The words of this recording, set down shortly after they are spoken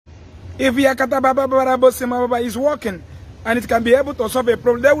If Yakata is working and it can be able to solve a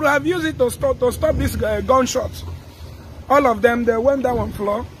problem, they will have used it to stop this gunshot. All of them, they went down on the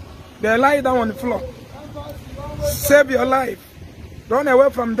floor. They lie down on the floor. Save your life. Run away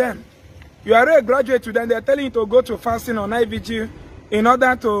from them. You are a graduate to them. They are telling you to go to fasting on IVG in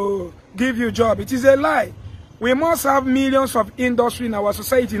order to give you a job. It is a lie. We must have millions of industry in our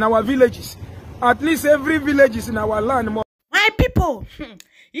society, in our villages. At least every village is in our land. My people,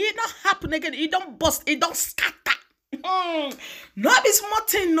 it don't happen again. It don't bust. It don't scatter. Not be small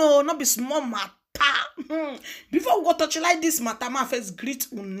thing, no. Not be small matter. Before we go touch like this matter, I first greet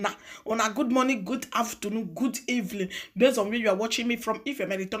una good morning, good afternoon, good evening, based on where you are watching me from. If you're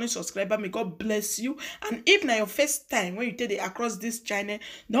my returning subscriber, may God bless you. And if now your first time when you take it across this channel,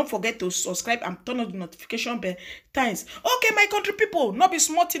 don't forget to subscribe and turn on the notification bell. Thanks. Okay, my country people, not be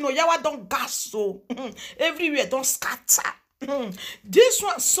small thing, no. Yawa don't gas so everywhere don't scatter. This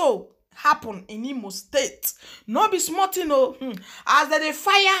one so happen in Imo State. No be small thing, no. As they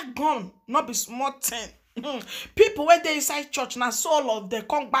fire gun, no be small thing. People when they inside church now, so all of them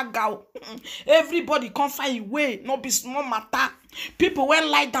come back out. Everybody come find a way, no be small matter. People when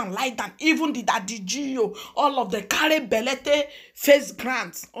lie down, even the GO, all of them carry belete face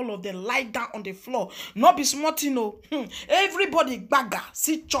grants, all of them lie down on the floor. No be small thing, no. Everybody bagger,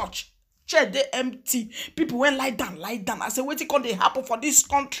 see church, chair they empty. People when lie down. I say, what can they happen for this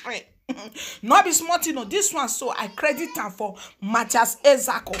country? Not be smart, you know. This one, so I credit her for Mathias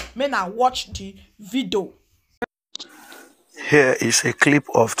Ezeaku. May I watch the video. Here is a clip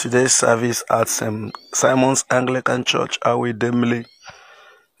of today's service at St. Simon's Anglican Church, Awidemili.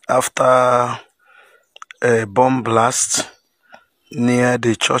 After a bomb blast near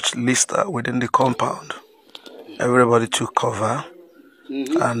the church lister within the compound, everybody took cover,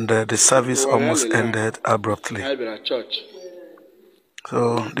 and the service almost ended abruptly.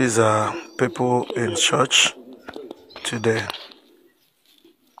 So these are people in church today.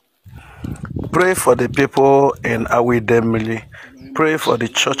 Pray for the people in Awidemili. Pray for the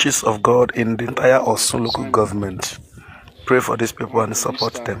churches of God in the entire Osun local government. Pray for these people and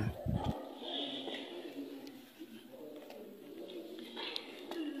support them.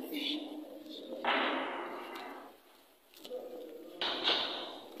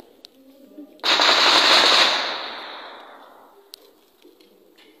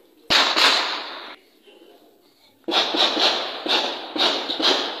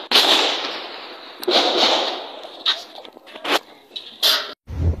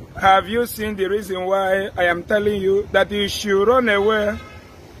 Have you seen the reason why I am telling you that you should run away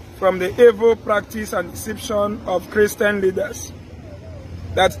from the evil practice and deception of Christian leaders?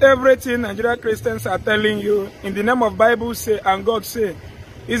 That everything Nigerian Christians are telling you in the name of Bible say and God say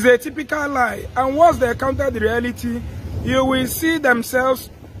is a typical lie. And once they counter the reality, you will see themselves,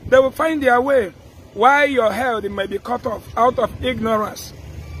 they will find their way why your health may be cut off out of ignorance.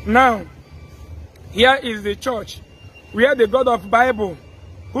 Now, here is the church where the God of Bible,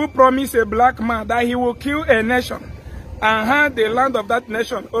 who promised a black man that he will kill a nation and hand the land of that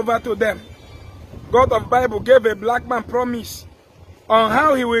nation over to them. God of Bible gave a black man promise on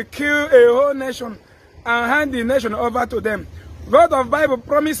how he will kill a whole nation and hand the nation over to them. God of Bible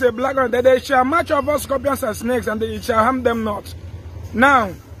promised a black man that they shall march over scorpions and snakes and they shall harm them not.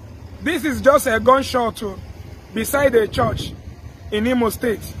 Now, this is just a gunshot beside a church in Imo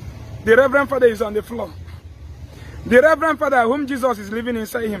State. The Reverend Father is on the floor. The Reverend Father, whom Jesus is living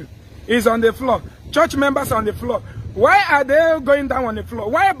inside him, is on the floor. Church members are on the floor. Why are they going down on the floor?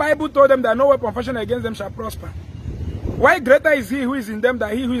 Why the Bible told them that no weapon fashioned against them shall prosper? Why greater is he who is in them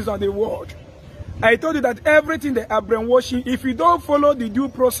than he who is on the world? I told you that everything they are brainwashing, if you don't follow the due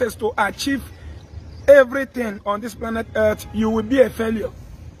process to achieve everything on this planet Earth, you will be a failure.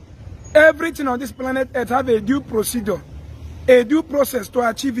 Everything on this planet Earth have a due procedure, a due process to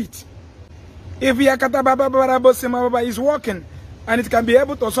achieve it. If Yakata is working and it can be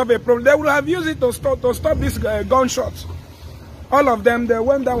able to solve a problem, they will have used it to stop this gunshot. All of them, they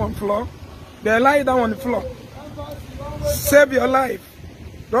went down on the floor. They lie down on the floor. Save your life.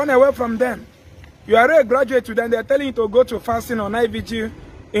 Run away from them. You are a graduate to them. They are telling you to go to fasting on IVG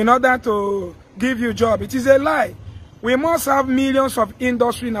in order to give you a job. It is a lie. We must have millions of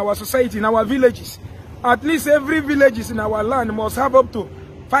industry in our society, in our villages. At least every village is in our land must have up to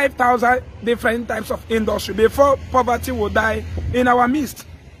 5,000 different types of industry before poverty will die in our midst.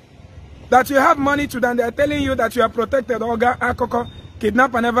 That you have money to them, they are telling you that you are protected. Oga, Akoko,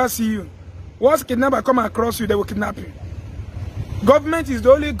 kidnap and never see you. Once kidnapper come across you, they will kidnap you. Government is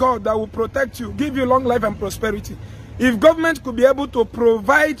the only God that will protect you, give you long life and prosperity. If government could be able to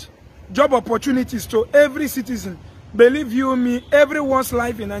provide job opportunities to every citizen, believe you me, everyone's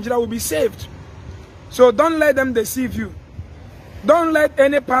life in Nigeria will be saved. So don't let them deceive you. Don't let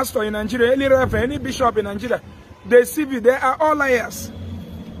any pastor in Nigeria, any reverend, any bishop in Nigeria deceive you. They are all liars.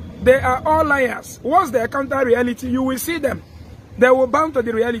 They are all liars. Once they encounter reality, you will see them. They will bound to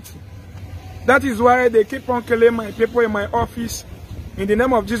the reality. That is why they keep on killing my people in my office. In the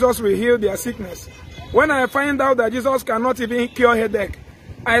name of Jesus, we heal their sickness. When I find out that Jesus cannot even cure headache,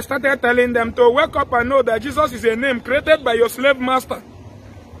 I started telling them to wake up and know that Jesus is a name created by your slave master,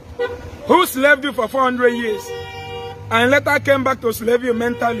 who slaved you for 400 years, and later came back to slave you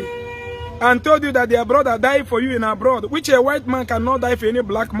mentally, and told you that their brother died for you in abroad, which a white man cannot die for any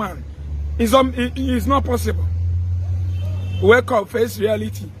black man. It's not possible. Wake up, face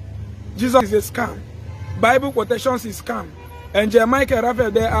reality. Jesus is a scam. Bible quotations is scam. And Jeremiah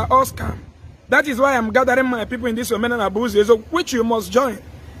Omoto, they are all scam. That is why I'm gathering my people in this Omenala Bu Uzo Eziokwu, which you must join,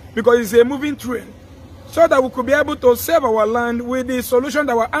 because it's a moving train, so that we could be able to save our land with the solution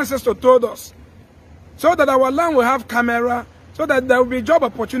that our ancestors told us, so that our land will have camera, so that there will be job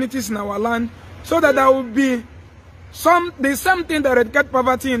opportunities in our land, so that there will be the same thing that eradicate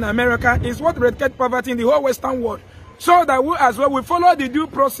poverty in America is what eradicate poverty in the whole Western world, so that we as well will follow the due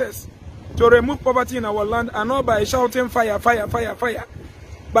process to remove poverty in our land, and not by shouting fire, fire, fire, fire.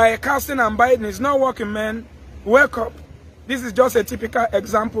 By casting and biting. It's not working, man. Wake up. This is just a typical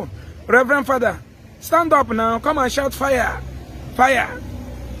example. Reverend Father, stand up now. Come and shout fire. Fire.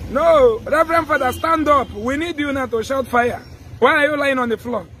 No, Reverend Father, stand up. We need you now to shout fire. Why are you lying on the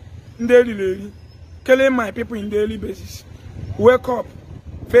floor? Daily, killing my people in daily basis. Wake up.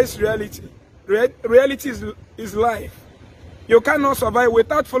 Face reality. Reality is life. You cannot survive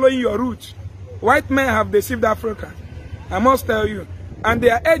without following your roots. White men have deceived Africa. I must tell you. And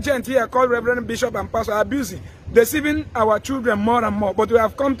their agent here called Reverend Bishop and Pastor are abusing, deceiving our children more and more. But we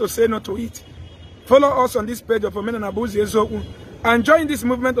have come to say no to it. Follow us on this page of Omenala Bu Uzo Eziokwu and join this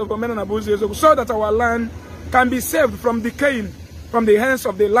movement of Omenala Bu Uzo Eziokwu so that our land can be saved from decaying from the hands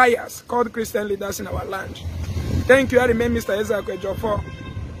of the liars called Christian leaders in our land. Thank you. I remain Mr. Ezeaku Ejiofor,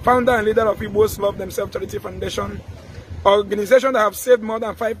 founder and leader of Igbo's Love Themselves Charity Foundation, organization that have saved more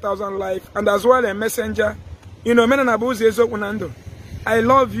than 5,000 lives, and as well a messenger in Omenala Bu Uzo Eziokwu Nando. I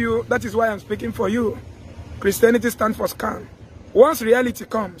love you. That is why I'm speaking for you. Christianity stands for scam. Once reality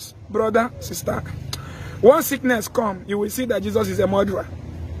comes, brother, sister, once sickness comes, you will see that Jesus is a murderer.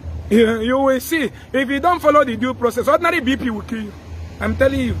 You will see. If you don't follow the due process, ordinary BP will kill you. I'm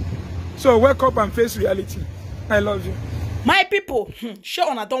telling you. So wake up and face reality. I love you. My people, sure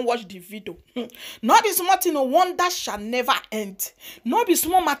I don't watch the video. Not be small thing, no wonder shall never end. Not be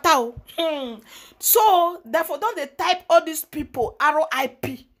small matter. So therefore, don't they type all these people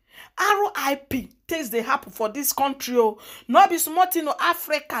RIP. RIP. Things they happen for this country. Oh, not be small thing, no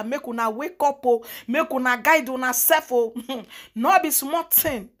Africa. Make una wake up. Oh, make una guide una self. Oh, not be small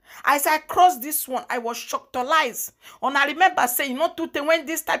thing. As I crossed this one, I was shocked to lies. And I remember saying, when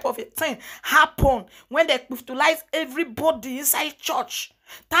this type of a thing happen, when they utilize everybody inside church.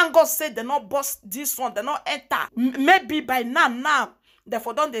 Thank God said they not bust this one, they not enter. Maybe by now,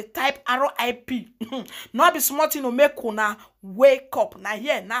 therefore don't they type RIP. Not be smart to make una wake up. Now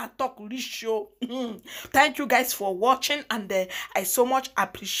here, now talk show. Thank you guys for watching, and I so much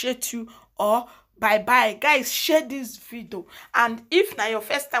appreciate you all. Bye guys, share this video, and if now your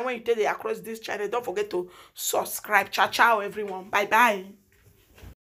first time when you take it across this channel, don't forget to subscribe. Ciao everyone. Bye